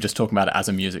they were just talking about it as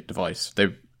a music device.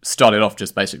 They started off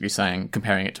just basically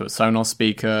comparing it to a Sonos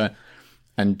speaker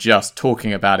and just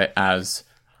talking about it as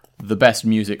the best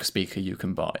music speaker you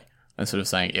can buy and sort of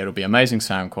saying it'll be amazing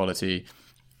sound quality.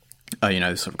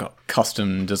 Sort of got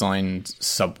custom designed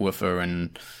subwoofer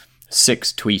and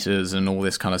 6 tweeters and all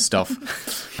this kind of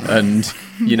stuff. And,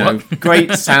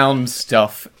 great sound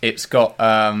stuff. It's got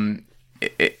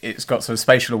it's got sort of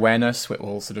spatial awareness, where it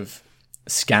will sort of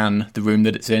scan the room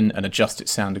that it's in and adjust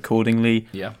its sound accordingly.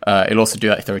 Yeah. It'll also do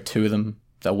that if there are 2 of them.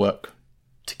 They'll work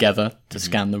together to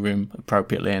scan the room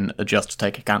appropriately and adjust to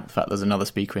take account of the fact there's another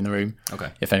speaker in the room.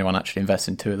 Okay. If anyone actually invests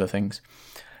in 2 of the things.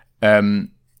 And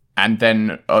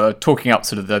then talking up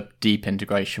sort of the deep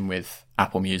integration with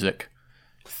Apple Music,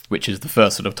 which is the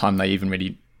first sort of time they even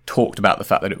really talked about the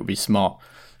fact that it would be smart,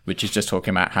 which is just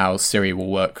talking about how Siri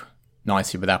will work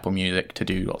nicely with Apple Music to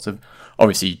do lots of,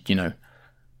 obviously,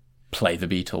 play the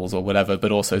Beatles or whatever,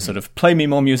 but also sort of play me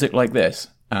more music like this.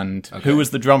 And who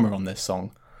was the drummer on this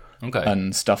song? Okay.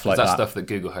 And stuff like that. That's stuff that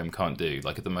Google Home can't do.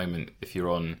 Like at the moment, if you're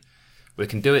on... Well, it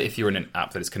can do it if you're in an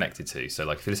app that it's connected to. So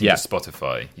like if you're listening to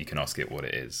Spotify, you can ask it what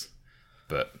it is.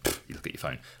 But you look at your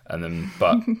phone. And then,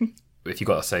 but if you've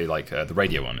got, say, like the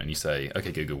radio on and you say,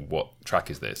 okay, Google, what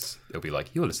track is this? It'll be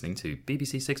like, you're listening to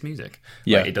BBC Six Music.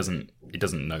 Yeah. Like, it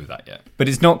doesn't know that yet. But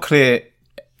it's not clear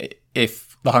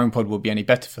if the HomePod will be any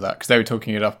better for that, because they were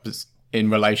talking it up as in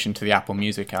relation to the Apple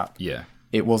Music app. Yeah.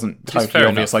 It wasn't totally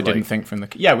obvious, I didn't think, from the...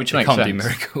 Yeah, which makes sense. It can't do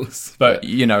miracles. But,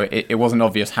 it wasn't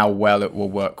obvious how well it will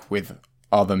work with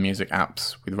other music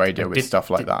apps, with radio, with stuff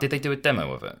like that. Did they do a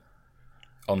demo of it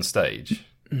on stage?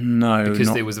 No,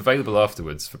 because it was available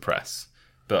afterwards for press.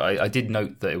 But I did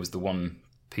note that it was the one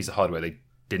piece of hardware they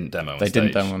didn't demo on stage. They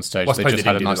didn't demo on stage. Well, they just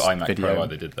had a do nice the iMac video. Pro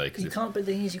either, did they? But the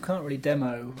thing is, you can't really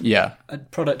demo a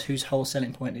product whose whole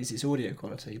selling point is its audio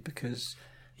quality, because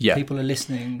people are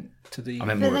listening to the... I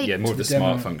mean, more of the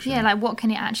smart function. Yeah, like what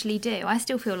can it actually do? I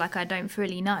still feel like I don't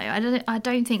fully know. I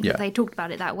don't think that they talked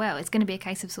about it that well. It's going to be a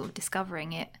case of sort of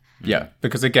discovering it. Yeah,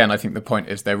 because again, I think the point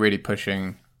is they're really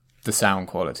pushing the sound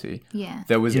quality. Yeah.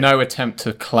 There was no attempt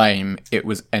to claim it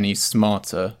was any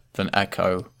smarter than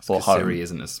Echo or Home. Siri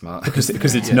isn't as smart. Because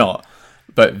it's not.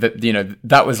 But,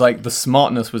 that was like, the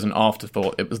smartness was an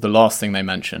afterthought. It was the last thing they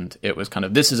mentioned. It was kind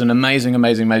of, this is an amazing,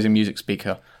 amazing, amazing music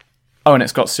speaker. Oh, and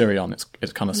it's got Siri on.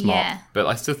 It's kind of smart. Yeah. But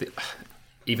I still think,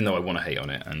 even though I want to hate on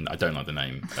it and I don't like the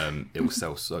name, it will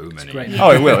sell so many.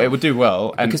 Oh, it will. It will do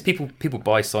well. And because people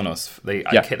buy Sonos, they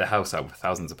kit the house out with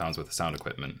thousands of pounds worth of sound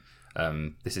equipment.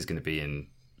 This is going to be in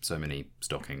so many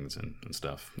stockings and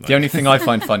stuff. The only thing I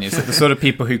find funny is that the sort of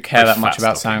people who care that much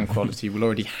about sound quality will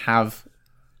already have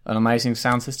an amazing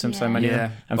sound system, so many of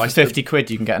them. And for 50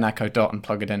 quid, you can get an Echo Dot and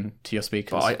plug it in to your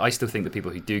speakers. But I still think that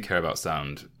people who do care about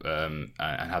sound and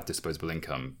have disposable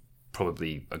income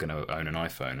probably are going to own an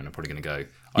iPhone and are probably going to go,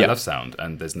 I love sound,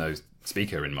 and there's no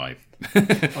speaker in my...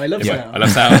 I love sound. I love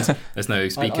sound. There's no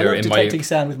speaker I love detecting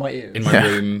sound with my ears. In my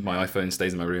room. My iPhone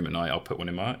stays in my room at night. I'll put one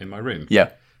in my room. Yeah.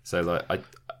 So like, I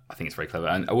think it's very clever.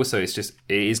 And also, it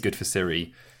is good for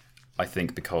Siri, I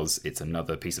think, because it's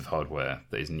another piece of hardware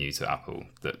that is new to Apple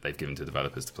that they've given to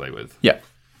developers to play with. Yeah.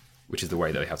 Which is the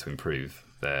way that they have to improve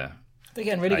their They're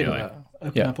getting really AI. good about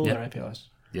opening up all their APIs.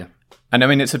 Yeah. And I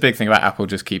mean, it's a big thing about Apple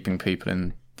just keeping people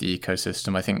in the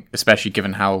ecosystem. I think, especially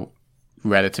given how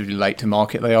relatively late to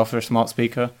market they are for a smart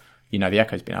speaker. The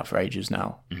Echo's been out for ages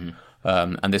now.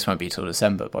 Mm-hmm. And this won't be till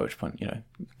December, by which point,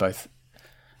 both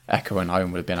Echo and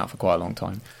Home would have been out for quite a long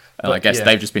time. And I guess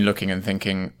they've just been looking and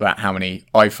thinking about how many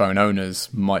iPhone owners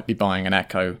might be buying an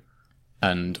Echo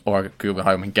or Google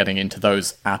Home and getting into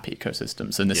those app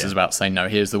ecosystems. And this is about saying, no,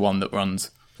 here's the one that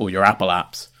runs all your Apple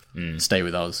apps. Stay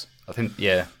with us. I think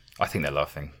they're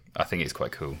laughing. I think it's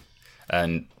quite cool.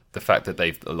 And the fact that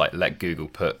they've let Google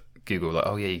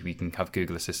oh yeah, we can have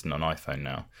Google Assistant on iPhone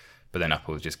now. But then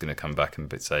Apple's just going to come back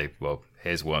and say, well,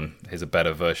 here's a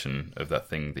better version of that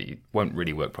thing that won't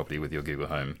really work properly with your Google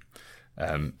Home.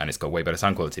 And it's got way better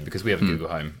sound quality because we have a Google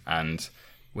Home. And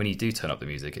when you do turn up the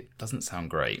music, it doesn't sound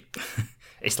great.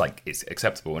 It's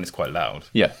acceptable and it's quite loud.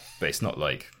 Yeah. But it's not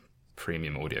like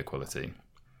premium audio quality.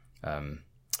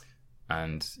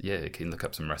 And yeah, it can look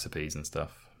up some recipes and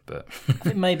stuff. But I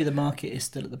think maybe the market is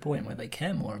still at the point where they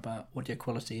care more about audio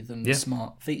quality than the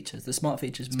smart features. The smart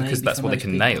features because that's what they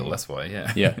can nail. That's why,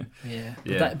 yeah.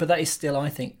 But that is still, I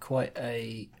think, quite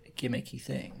a gimmicky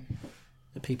thing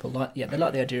that people like. Yeah, they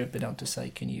like the idea of being able to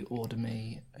say, "Can you order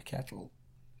me a kettle?"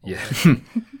 Yeah.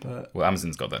 But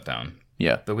Amazon's got that down.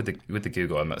 Yeah. But with the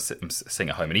Google, I'm sitting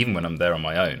at home, and even when I'm there on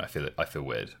my own, I feel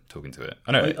weird talking to it.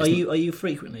 I know. Are you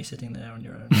frequently sitting there on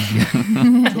your own,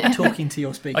 talking to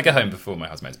your speaker? I get home before my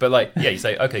housemates, but you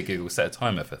say, "Okay, Google, set a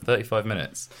timer for 35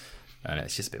 minutes," and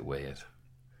it's just a bit weird.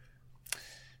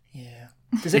 Yeah.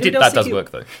 That does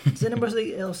work though. Does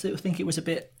anybody else think it was a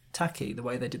bit tacky the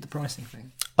way they did the pricing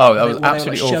thing? Oh, that was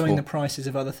absolutely awful. Showing the prices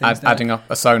of other things, adding up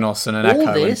a Sonos and an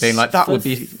Echo, and being like, that would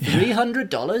be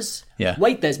 $300. Yeah.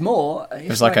 Wait, there's more. It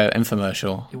was like an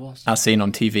infomercial. It was, as seen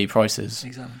on TV prices.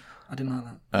 Exactly. I didn't like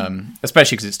that.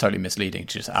 Especially because it's totally misleading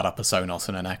to just add up a Sonos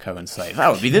and an Echo and say that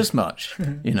would be this much.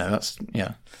 It's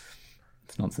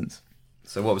nonsense.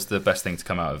 So, what was the best thing to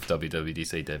come out of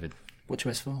WWDC, David?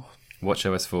 WatchOS 4.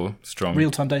 WatchOS 4, strong.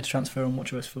 Real-time data transfer on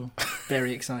WatchOS 4.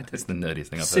 Very excited. It's the nerdiest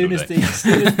thing I've heard all day.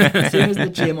 As soon as the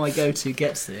gym I go to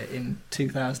gets it in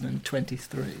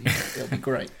 2023, it'll be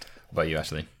great. What about you,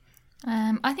 Ashley?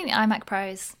 I think the iMac Pro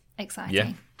is exciting.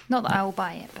 Yeah. Not that I will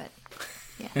buy it, but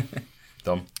yeah.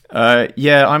 Dom?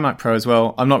 iMac Pro as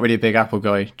well. I'm not really a big Apple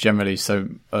guy generally, so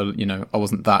I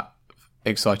wasn't that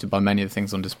excited by many of the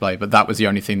things on display, but that was the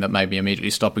only thing that made me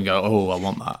immediately stop and go, oh, I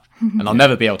want that. And I'll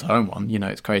never be able to own one.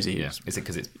 It's crazy. Yeah. Is it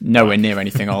because it's nowhere near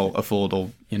anything I'll afford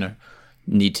or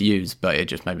need to use? But it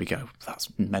just made me go, that's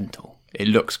mental. It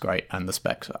looks great, and the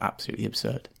specs are absolutely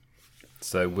absurd.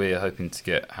 So we're hoping to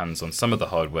get hands on some of the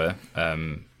hardware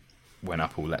when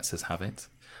Apple lets us have it.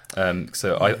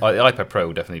 So the iPad Pro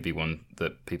will definitely be one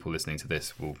that people listening to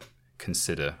this will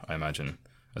consider, I imagine,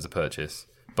 as a purchase.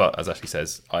 But as Ashley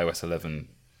says, iOS 11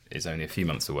 is only a few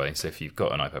months away. So if you've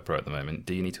got an iPad Pro at the moment,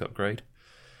 do you need to upgrade?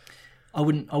 I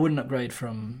wouldn't upgrade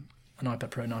from an iPad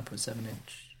Pro 9.7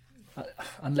 inch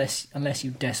unless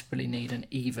you desperately need an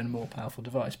even more powerful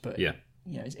device. But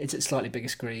it's a slightly bigger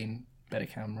screen, better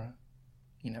camera.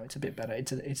 It's a bit better.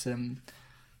 It's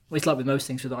like with most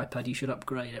things with iPad, you should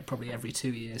upgrade it probably every 2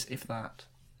 years, if that.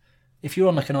 If you're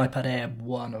on like an iPad Air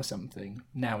 1 or something,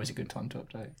 now is a good time to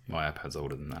update. My iPad's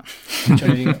older than that. Which one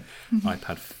have you got?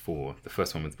 iPad 4, the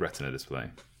first one with Retina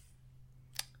display.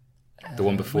 The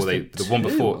one before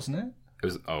wasn't it? It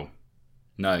was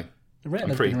no. The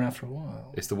Retina's been around for a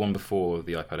while. It's the one before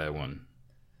the iPad Air 1.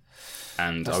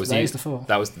 And that was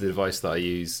the device that I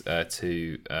use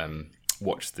to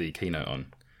watch the keynote on.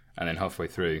 And then halfway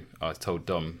through, I told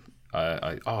Dom,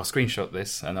 I'll screenshot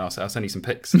this and I'll send you some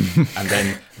pics.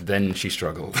 And then she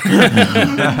struggled.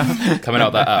 Coming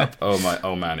out that app,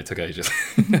 oh man, it took ages.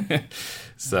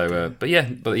 So, but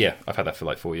yeah, I've had that for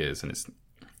like 4 years and it's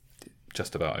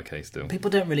just about okay still.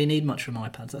 People don't really need much from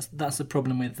iPads. That's the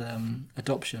problem with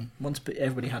adoption. Once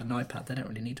everybody had an iPad, they don't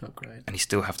really need to upgrade. And you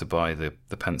still have to buy the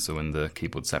pencil and the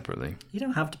keyboard separately. You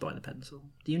don't have to buy the pencil.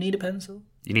 Do you need a pencil?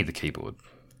 You need the keyboard.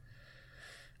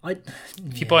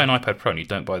 If you buy an iPad Pro and you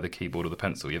don't buy the keyboard or the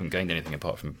pencil, you haven't gained anything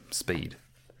apart from speed.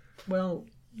 Well,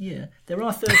 yeah, there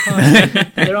are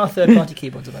third-party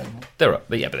keyboards available. There are,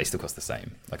 but they still cost the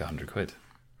same, like £100.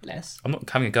 Less. I'm not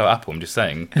having a go at Apple. I'm just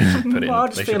saying they should put it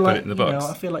in the box.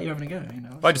 I feel like you're having a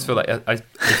go. I just feel like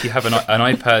if you have an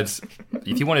iPad,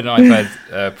 if you wanted an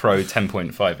iPad Pro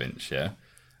 10.5 inch,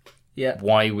 yeah.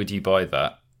 Why would you buy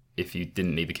that if you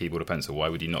didn't need the keyboard or pencil? Why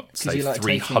would you not save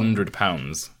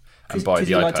 £300 and buy the iPad? Because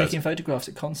you like taking photographs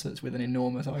at concerts with an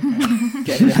enormous iPad,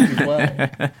 getting it out as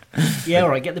well. Yeah, all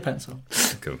right, get the pencil.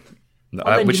 Cool.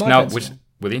 Which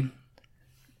will you?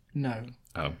 No.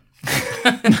 Oh.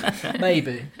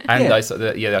 Maybe. And yeah.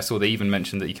 I saw they even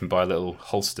mentioned that you can buy a little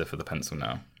holster for the pencil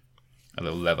now. A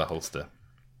little leather holster.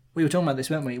 We were talking about this,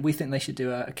 weren't we? We think they should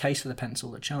do a case for the pencil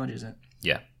that charges it.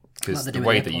 Yeah. Because the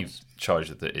way that you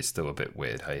charge it is still a bit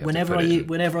weird. Whenever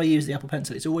I use the Apple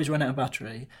Pencil, it's always run out of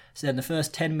battery. So then the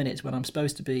first 10 minutes when I'm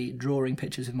supposed to be drawing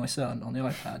pictures with my son on the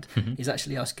iPad is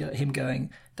actually him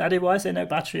going, "Daddy, why is there no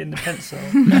battery in the pencil?"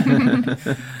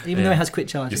 Even though it has quick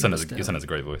charging. Your son has a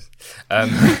great voice.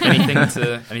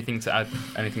 Anything to add,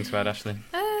 Ashley?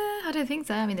 I don't think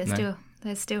so. I mean,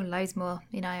 there's still loads more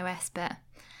in iOS, but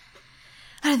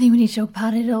I don't think we need to talk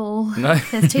about it all. No.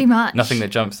 There's too much. Nothing that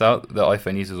jumps out that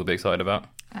iPhone users will be excited about?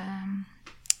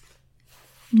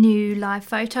 New live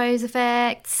photos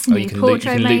effects, new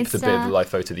portrait mode loop the bit of the live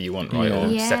photo that you want, right? Or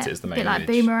set it as the main image. A bit like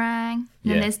Boomerang.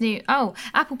 Yeah. And there's new...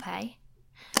 Apple Pay.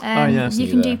 You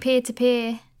can do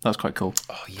peer-to-peer That's quite cool.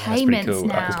 Oh, yeah, payments that's pretty cool.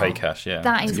 now. Apple Pay Cash, yeah.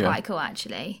 That is quite cool,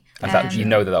 actually. And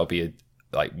that'll be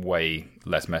way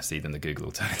less messy than the Google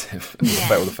alternative. Or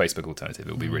the Facebook alternative.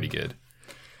 It'll be really good.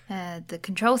 The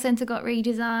control center got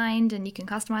redesigned and you can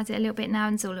customize it a little bit now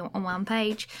and it's all on one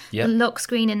page. Yep. The lock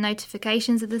screen and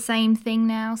notifications are the same thing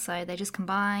now, so they're just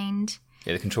combined.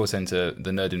 Yeah, the control center,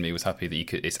 the nerd in me was happy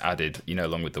that it's added,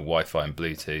 along with the Wi-Fi and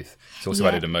Bluetooth. It's also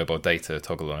added a mobile data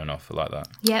toggle on and off like that.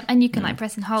 Yep, and you can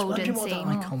press and hold and see what that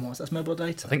icon was. That's mobile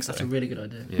data. I think so. That's a really good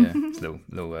idea. Yeah, it's a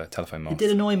little telephone mast. It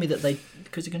did annoy me that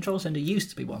because the control center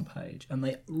used to be one page and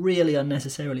they really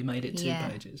unnecessarily made it 2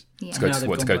 pages. Yeah.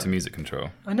 To go to music control.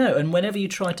 I know, and whenever you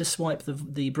try to swipe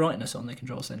the brightness on the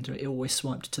control center, it always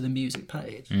swiped to the music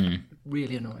page.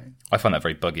 Really annoying. I find that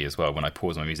very buggy as well when I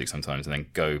pause my music sometimes and then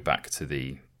go back to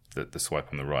the swipe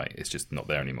on the right. It's just not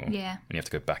there anymore. Yeah. And you have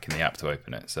to go back in the app to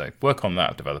open it. So work on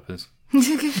that, developers. Yeah,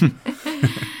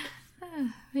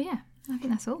 I think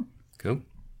that's all. Cool.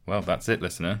 Well, that's it,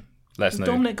 listener. Let us know.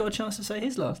 Dominic got a chance to say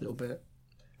his last little bit.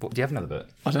 What, do you have another bit?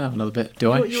 I don't have another bit.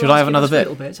 Do I? Should I have another bit?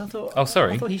 Oh,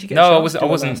 sorry. I thought he should get I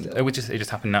wasn't. It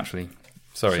just happened naturally.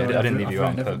 Sorry, I didn't leave you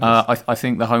out. I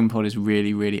think the HomePod is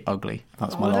really, really ugly.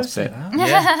 That's my last bit.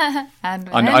 Yeah.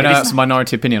 I know that's a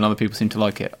minority opinion. Other people seem to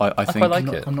like it. I think. quite like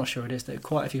it. I'm not sure it is, though.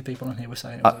 Quite a few people on here were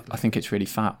saying it was ugly. I think it's really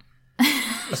fat.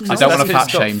 I don't want to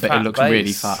fat shame, but it looks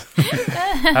really fat.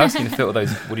 How else can you filter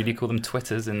those? What did you call them?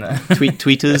 Twitters in there?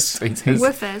 Tweeters.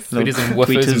 Woofers. Tweeters and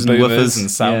woofers and boomers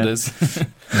and sounders. Yeah.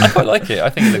 I quite like it. I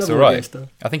think it looks alright.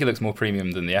 I think it looks more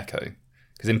premium than the Echo.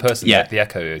 Because in person, the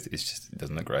Echo it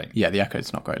doesn't look great. Yeah, the Echo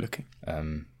is not great looking.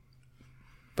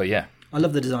 But yeah. I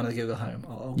love the design of the Google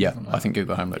Home. I think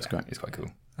Google Home looks great. It's quite cool.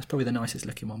 That's probably the nicest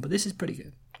looking one, but this is pretty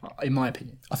good, in my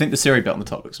opinion. I think the Siri bit on the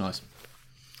top looks nice.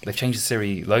 They've changed the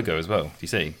Siri logo as well. Do you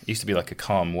see? It used to be like a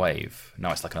calm wave.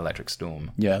 Now it's like an electric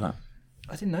storm. Yeah, that.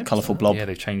 I didn't know. Colourful blob. Yeah,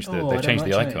 they've changed the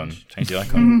icon. Changed the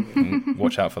icon.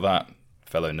 Watch out for that,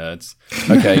 fellow nerds.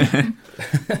 Okay.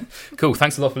 Cool.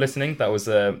 Thanks a lot for listening. That was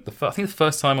I think the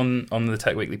first time on the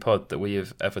Tech Weekly pod that we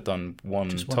have ever done one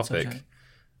topic with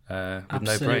Absolutely no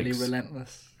breaks. Absolutely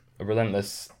relentless. A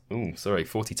relentless.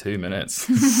 42 minutes.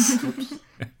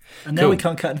 And now we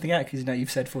can't cut anything out because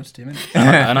you've said 42 minutes.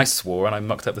 And I swore and I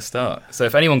mucked up the start. So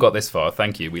if anyone got this far,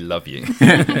 thank you. We love you.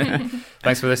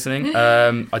 Thanks for listening.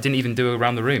 I didn't even do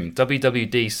around the room.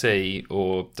 WWDC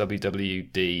or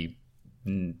WWDP.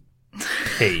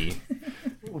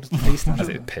 What does the P stand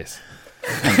for? Piss.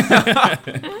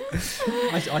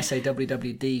 I say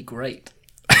WWD great.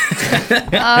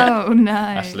 Oh no,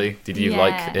 Ashley, did you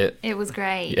like it? It was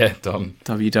great. Yeah, Dom.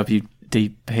 WWDP.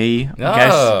 I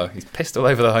guess. He's pissed all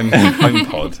over the home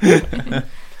pod.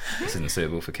 This isn't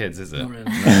suitable for kids, is it? Not really.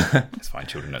 No. It's fine,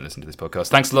 children don't listen to this podcast.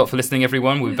 Thanks a lot for listening,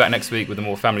 everyone. We'll be back next week with a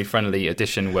more family-friendly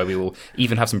edition where we will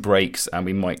even have some breaks and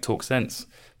we might talk sense.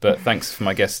 But thanks for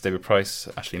my guests, David Price,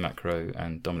 Ashley Macro,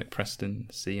 and Dominic Preston.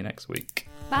 See you next week.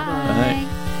 Bye.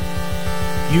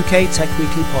 UK Tech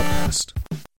Weekly Podcast.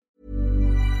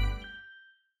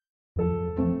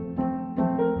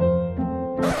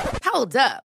 Hold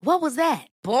up. What was that?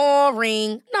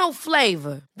 Boring. No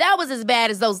flavor. That was as bad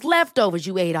as those leftovers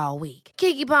you ate all week.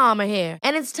 Keke Palmer here,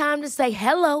 and it's time to say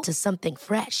hello to something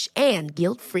fresh and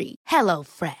guilt-free. Hello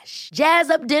Fresh. Jazz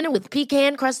up dinner with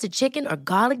pecan-crusted chicken or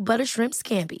garlic butter shrimp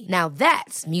scampi. Now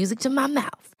that's music to my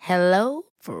mouth. Hello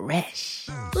Fresh.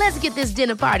 Let's get this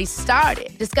dinner party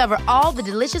started. Discover all the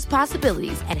delicious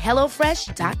possibilities at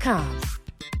HelloFresh.com.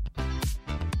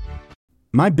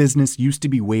 My business used to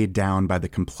be weighed down by the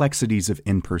complexities of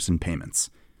in-person payments.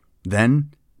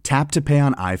 Then, Tap to Pay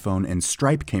on iPhone and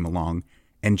Stripe came along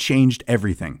and changed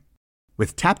everything.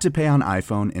 With Tap to Pay on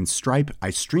iPhone and Stripe, I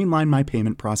streamlined my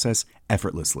payment process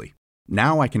effortlessly.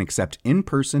 Now I can accept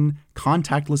in-person,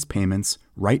 contactless payments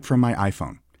right from my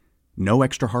iPhone. No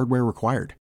extra hardware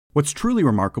required. What's truly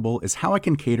remarkable is how I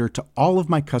can cater to all of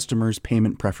my customers'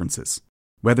 payment preferences.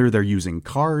 Whether they're using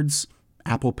cards,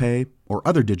 Apple Pay, or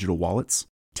other digital wallets,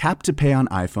 Tap to Pay on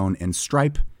iPhone and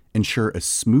Stripe ensure a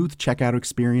smooth checkout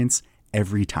experience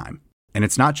every time. And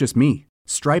it's not just me.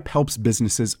 Stripe helps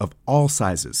businesses of all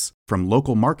sizes, from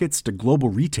local markets to global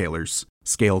retailers,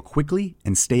 scale quickly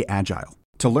and stay agile.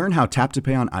 To learn how Tap to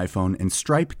Pay on iPhone and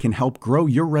Stripe can help grow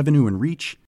your revenue and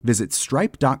reach, visit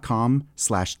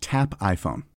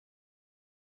stripe.com/tapiphone.